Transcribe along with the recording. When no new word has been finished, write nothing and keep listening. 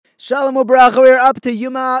Shalom u'bracha, we're up to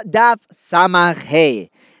Yuma Daf Samach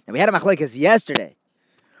Hey. Now we had a machlokes yesterday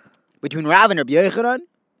between Rav and Rabbi Yochanan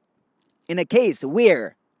in a case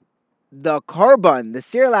where the korban, the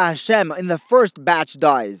Sir LaHashem, in the first batch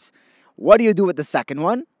dies. What do you do with the second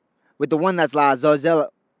one? With the one that's LaAzazel,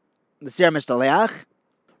 the Sir Mishtaleach?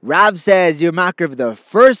 Rav says you're makriv the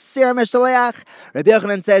first Sir Mishtaleach. Rabbi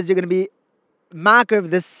Yochanan says you're going to be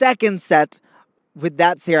makriv the second set with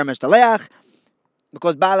that Sir Mishtaleach,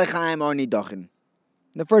 because Baalei Chaim are nidochin.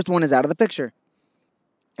 The first one is out of the picture.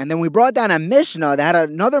 And then we brought down a Mishnah that had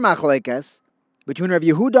another machlokes between Rav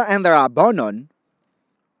Yehuda and the Rabbanon,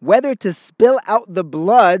 whether to spill out the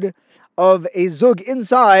blood of a zug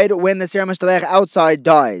inside when the Sir Mishtaleach outside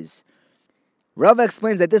dies. Rav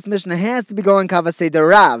explains that this Mishnah has to be going kavasei de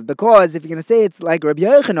Rav, because if you're going to say it's like Rabbi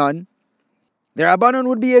Yochanan, the Rabbanon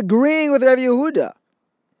would be agreeing with Rav Yehuda.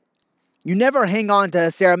 You never hang on to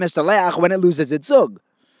a Sir Mishtaleach when it loses its zug.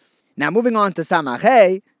 Now, moving on to Samach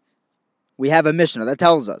Hey, we have a Mishnah that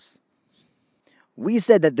tells us. We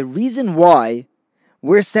said that the reason why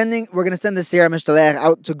we're going to send the Sir Mishtaleach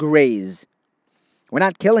out to graze, we're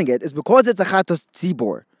not killing it, is because it's a chatos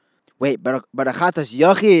tzibor. Wait, but a chatos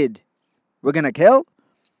yachid, we're going to kill?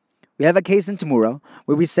 We have a case in Tamura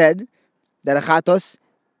where we said that a chatos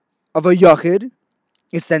of a yachid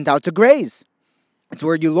is sent out to graze. It's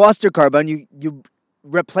where you lost your korban, you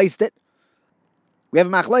replaced it. We have a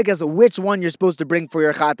machlokes which one you're supposed to bring for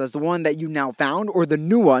your chatas, the one that you now found or the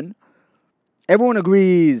new one. Everyone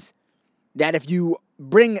agrees that if you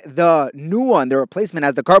bring the new one, the replacement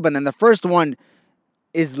as the korban, then the first one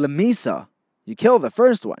is lemisa. You kill the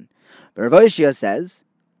first one. But Rav Oshia says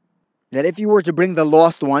that if you were to bring the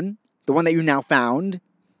lost one, the one that you now found,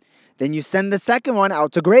 then you send the second one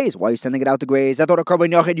out to graze. Why are you sending it out to graze? I thought a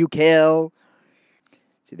korban yochid you kill.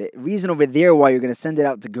 See, the reason over there why you're going to send it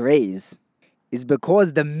out to graze is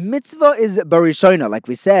because the mitzvah is barishona, like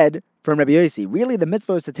we said from Rabbi Yossi. Really, the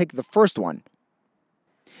mitzvah is to take the first one.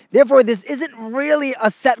 Therefore, this isn't really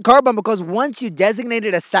a set korban, because once you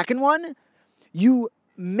designated a second one, you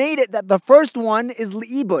made it that the first one is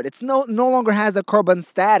li'ibud. It's no longer has a korban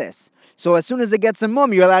status. So as soon as it gets a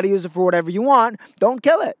mum, you're allowed to use it for whatever you want. Don't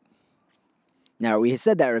kill it. Now, we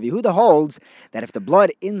said that Rav Yehuda holds that if the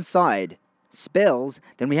blood inside spills,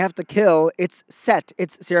 then we have to kill its Sir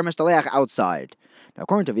Mishtaleach outside. Now,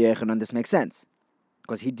 according to Rav Yochanan, this makes sense,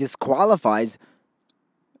 because he disqualifies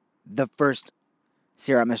the first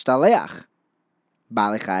Sir Mishtaleach.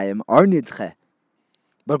 Baalei Chaim are nidche.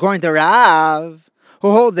 But according to Rav,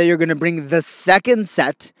 who holds that you're going to bring the second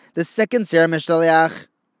set, the second Sir Mishtaleach,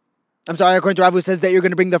 according to Rav, who says that you're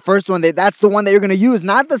going to bring the first one, that's the one that you're going to use,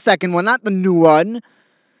 not the second one, not the new one.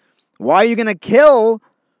 Why are you going to kill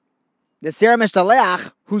the Sir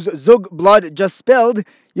Mishtaleach, whose zug blood just spilled?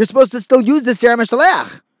 You're supposed to still use the Sir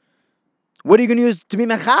Mishtaleach. What are you going to use to be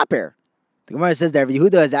mechaper? The Gemara says that Rav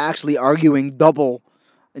Yehuda is actually arguing double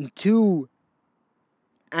in two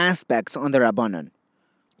aspects on the Rabbanan.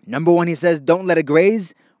 Number one, he says, don't let it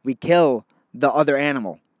graze, we kill the other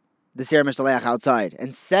animal, the Sir Mishtaleach outside.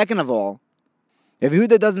 And second of all, Rav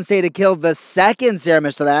Yehuda doesn't say to kill the second Sir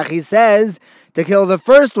Mishtaleach, he says to kill the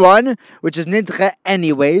first one, which is nidche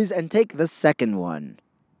anyways, and take the second one.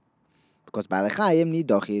 Because Baalei Chaim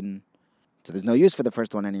nidochin. So there's no use for the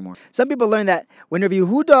first one anymore. Some people learn that when Rav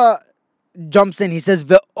Yehuda jumps in, he says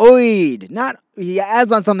ve'oid. He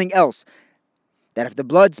adds on something else. That if the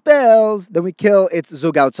blood spills, then we kill its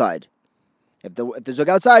zug outside. If the zug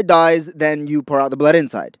outside dies, then you pour out the blood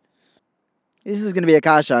inside. This is going to be a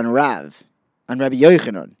kasha on Rav, on Rabbi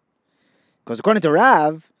Yochanan. Because according to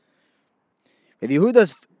Rav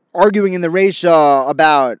Yehuda's arguing in the Reisha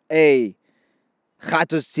about a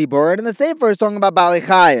chatos tzibor, and in the Sefer is talking about Baalei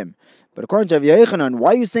Chaim. But according to Rabbi Yochanan,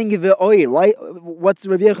 why are you saying ve'oid? What's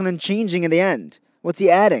Rabbi Yochanan changing in the end? What's he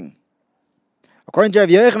adding? According to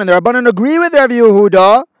Rabbi Yochanan, the Rabbanan agree with Rabbi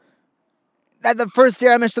Yehuda that the first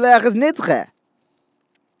Sir Mishtaleach is nidche.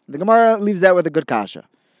 The Gemara leaves that with a good kasha.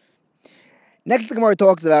 Next, the Gemara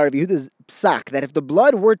talks about Rabbi Yehuda's psak, that if the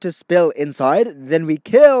blood were to spill inside, then we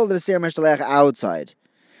kill the Sir Mishtaleach outside.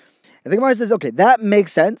 And the Gemara says, okay, that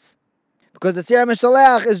makes sense, because the Sir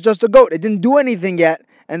Mishtaleach is just a goat. It didn't do anything yet,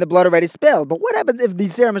 and the blood already spilled. But what happens if the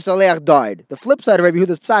Sir Mishtaleach died? The flip side of Rabbi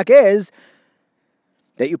Yehuda's psak is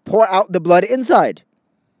that you pour out the blood inside.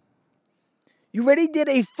 You already did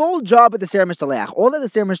a full job with the Sir Mishtaleach. All that the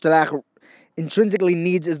Sir Mishtaleach intrinsically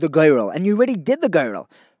needs is the geirel, and you already did the geirel.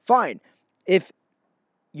 Fine. If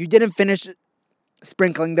you didn't finish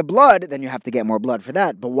sprinkling the blood, then you have to get more blood for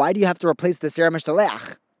that. But why do you have to replace the Sir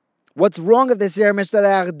Mishtaleach? What's wrong if the Sir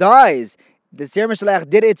Mishtaleach dies? The Sir Mishtaleach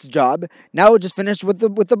did its job. Now we'll just finish with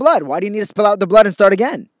the blood. Why do you need to spill out the blood and start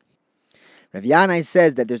again? Rav Yanai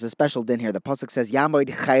says that there's a special din here. The pasuk says, Yamoid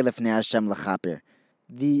chaylef ne Hashem l'chapir.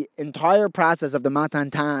 The entire process of the matan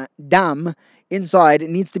dam inside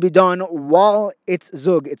needs to be done while its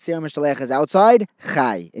zug, its seir mishalech, is outside,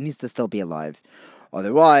 chai. It needs to still be alive.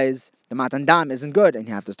 Otherwise, the matan dam isn't good, and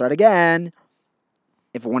you have to start again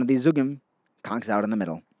if one of these zugim conks out in the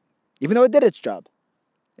middle. Even though it did its job,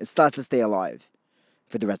 it still has to stay alive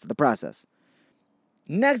for the rest of the process.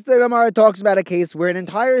 Next, the Gemara talks about a case where an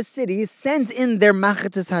entire city sends in their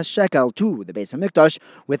machatzis hashekel to the Beis Hamikdash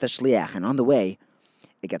with a shliach, and on the way,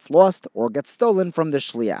 it gets lost or gets stolen from the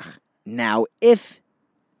shliach. Now, if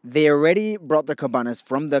they already brought their kabbanas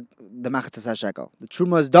from the machatzis hashekel, the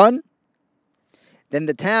truma is done, then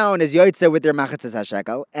the town is yotzeh with their machatzis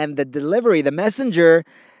hashekel, and the delivery, the messenger,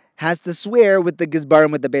 has to swear with the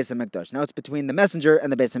gizbarim with the Beis Hamikdash. Now it's between the messenger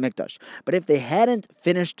and the Beis Hamikdash. But if they hadn't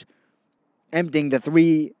finished emptying the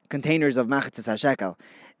 3 containers of machatzis hashekel,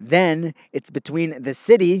 then it's between the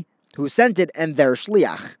city who sent it and their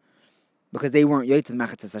shliach, because they weren't yotzeh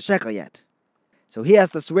machatzis hashekel yet. So he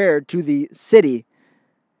has to swear to the city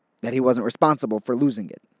that he wasn't responsible for losing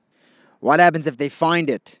it. What happens if they find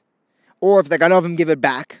it? Or if the Ganovim give it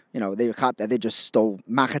back, they just stole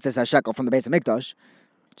machatzis hashekel from the Beis Hamikdash.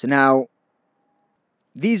 So now,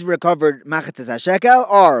 these recovered machatzis hashekel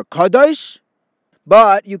are kadosh,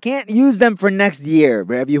 but you can't use them for next year.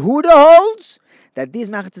 Rav Yehuda holds that these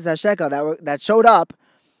machatzis hashekel that showed up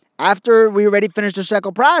after we already finished the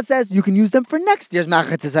shekel process, you can use them for next year's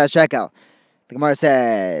machatzis hashekel. The Gemara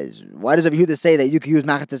says, why does Rav Yehuda say that you can use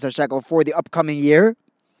machatzis hashekel for the upcoming year?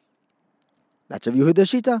 That's Rav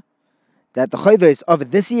Yehuda's shita. That the chayves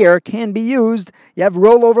of this year can be used. You have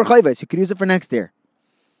rollover chayves. You can use it for next year.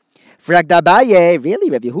 Frag Dabaye, really,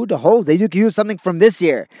 Rav Yehuda holds that you can use something from this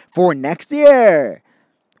year for next year.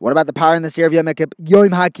 What about the power in this year of Yom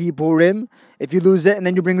HaKippurim? If you lose it and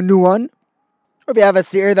then you bring a new one, or if you have a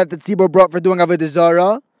seir that the tzibur brought for doing avodah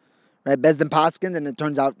zarah, right? Bezdin paskin, and it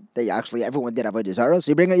turns out that actually everyone did avodah zarah, so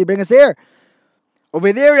you bring a seir.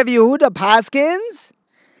 Over there, Rav Yehuda paskins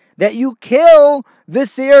that you kill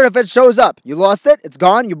this seir if it shows up. You lost it, it's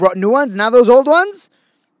gone. You brought new ones. Now those old ones,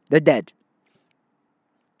 they're dead.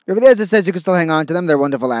 Over there, it says you can still hang on to them. They're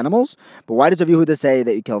wonderful animals. But why does Rav Yehuda say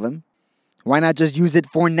that you kill them? Why not just use it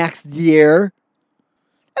for next year?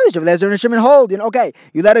 At least Rav Eliezer and Shimon hold. Okay,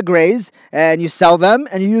 you let it graze, and you sell them,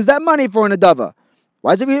 and you use that money for an adava.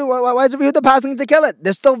 Why is Rav Yehuda passing to kill it?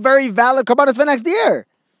 They're still very valid karbanos for next year.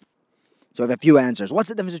 So we have a few answers. What's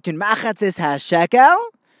the difference between machatzis hashekel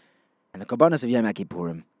and the karbanos of Yom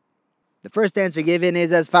HaKippurim? The first answer given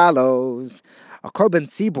is as follows. A korban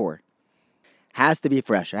tzibur has to be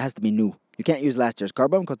fresh. It has to be new. You can't use last year's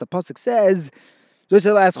korban because the pasuk says, why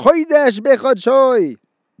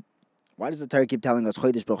does the Torah keep telling us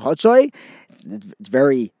chodesh b'chodshoi? It's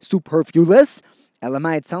very superfluous.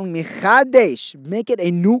 Elamai, it's telling me chadesh. Make it a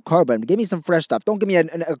new korban. Give me some fresh stuff. Don't give me a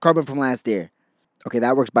korban from last year. Okay,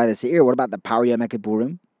 that works by the seir. What about the power Yom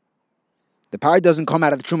HaKippurim? The power doesn't come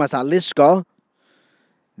out of the Trumas HaLishka.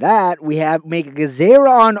 That we make a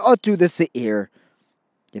gezerah on otu the seir.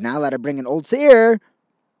 You're not allowed to bring an old seir.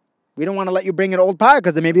 We don't want to let you bring an old par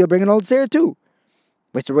because then maybe you'll bring an old seir too.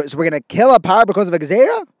 Wait, so we're going to kill a par because of a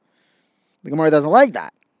gezerah? The Gemara doesn't like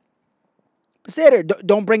that. Seder,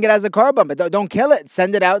 don't bring it as a korban, but don't kill it.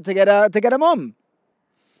 Send it out to get a mum.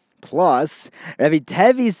 Plus, Rabbi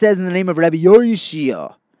Tevi says in the name of Rabbi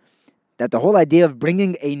Yoshia that the whole idea of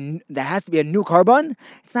bringing there has to be a new korban,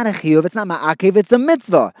 it's not a chiyuv, it's not ma'akev, it's a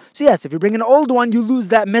mitzvah. So yes, if you bring an old one, you lose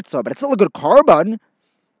that mitzvah, but it's still a good korban.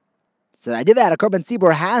 So the idea that a korban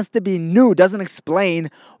tzibur has to be new doesn't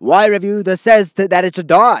explain why Rav Yehuda says that it should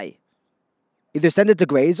die. Either send it to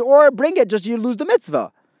graze or bring it, just you lose the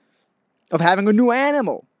mitzvah of having a new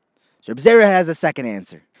animal. So Reb Zera has a second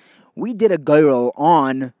answer. We did a girl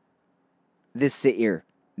on this seir.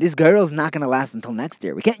 This girl is not going to last until next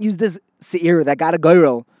year. We can't use this seir that got a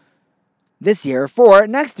girl this year for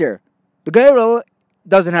next year. The girl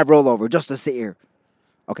doesn't have rollover, just a seir.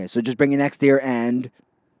 Okay, so just bring it next year and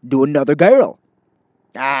do another girl.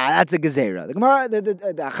 That's a gezerah. The Gemara,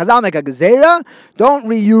 the Chazal make a gezerah. Don't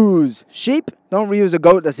reuse sheep. Don't reuse a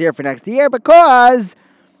goat this year for next year because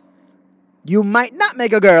you might not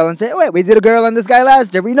make a girl and say, oh, wait, we did a girl on this guy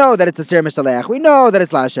last year. We know that it's a Seir Mishalech. We know that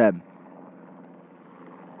it's Lashem.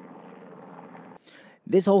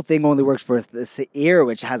 This whole thing only works for the Seir,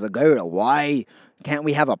 which has a girl. Why can't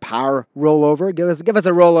we have a par rollover? Give us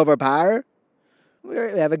a rollover par. We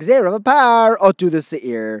have a gezerah of a par. Otu the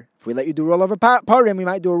Seir. If we let you do rollover parim, we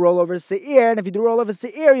might do a rollover seir, and if you do rollover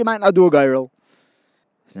seir, you might not do a girl.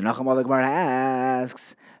 So Nachum Gemara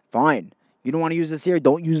asks, fine, You don't want to use a seer, you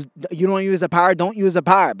don't want to use a par, don't use a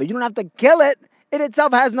par. But you don't have to kill it. It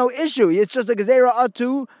itself has no issue. It's just a gezerah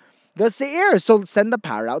atu the seir. So send the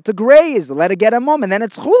par out to graze. Let it get a mum, and then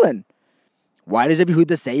it's chulin. Why does Rabbi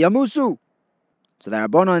Yehuda say yamusu? So the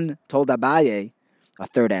Rabbanon told Abaye a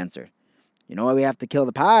third answer. You know why we have to kill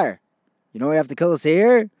the par? You know why we have to kill the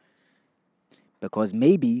seir? Because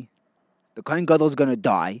maybe the Kohen Gadol is going to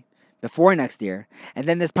die before next year, and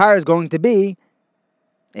then this par is going to be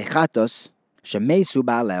a chatos shemesu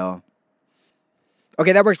ba'aleo.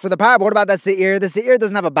 Okay, that works for the par, but what about the seir? The seir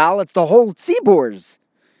doesn't have a baal, it's the whole tziburs.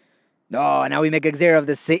 No, now we make a gzera of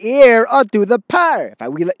the seir to the par. If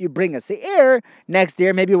we let you bring a seir, next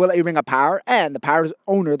year maybe we'll let you bring a par, and the par's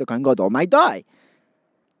owner, the Kohen Gadol, might die.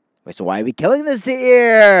 Wait, so why are we killing the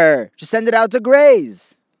seir? Just send it out to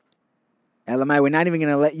graze. Elamai, we're not even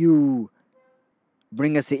going to let you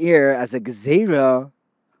bring a seir as a gzera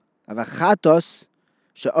of a chatos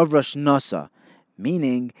she'ovra shnasa,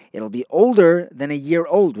 meaning it'll be older than a year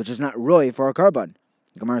old, which is not roy for a carbon.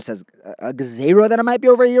 The Gemara says a gezerah that it might be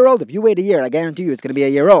over a year old. If you wait a year, I guarantee you it's going to be a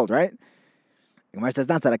year old, right? The Gemara says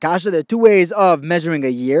not Sadakasha. There are two ways of measuring a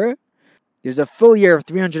year. There's a full year of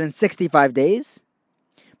 365 days.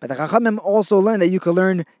 But the Chachamim also learned that you could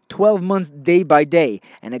learn 12 months day by day.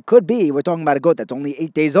 And it could be, we're talking about a goat that's only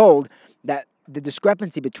 8 days old, that the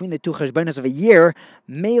discrepancy between the two cheshbonos of a year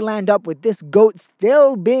may land up with this goat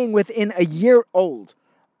still being within a year old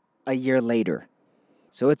a year later.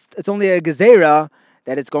 So it's only a gezerah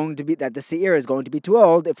that it's going to be, that the seir is going to be too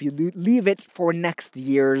old if you leave it for next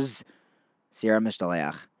year's Sira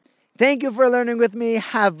Mishtaleach. Thank you for learning with me.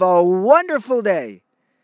 Have a wonderful day.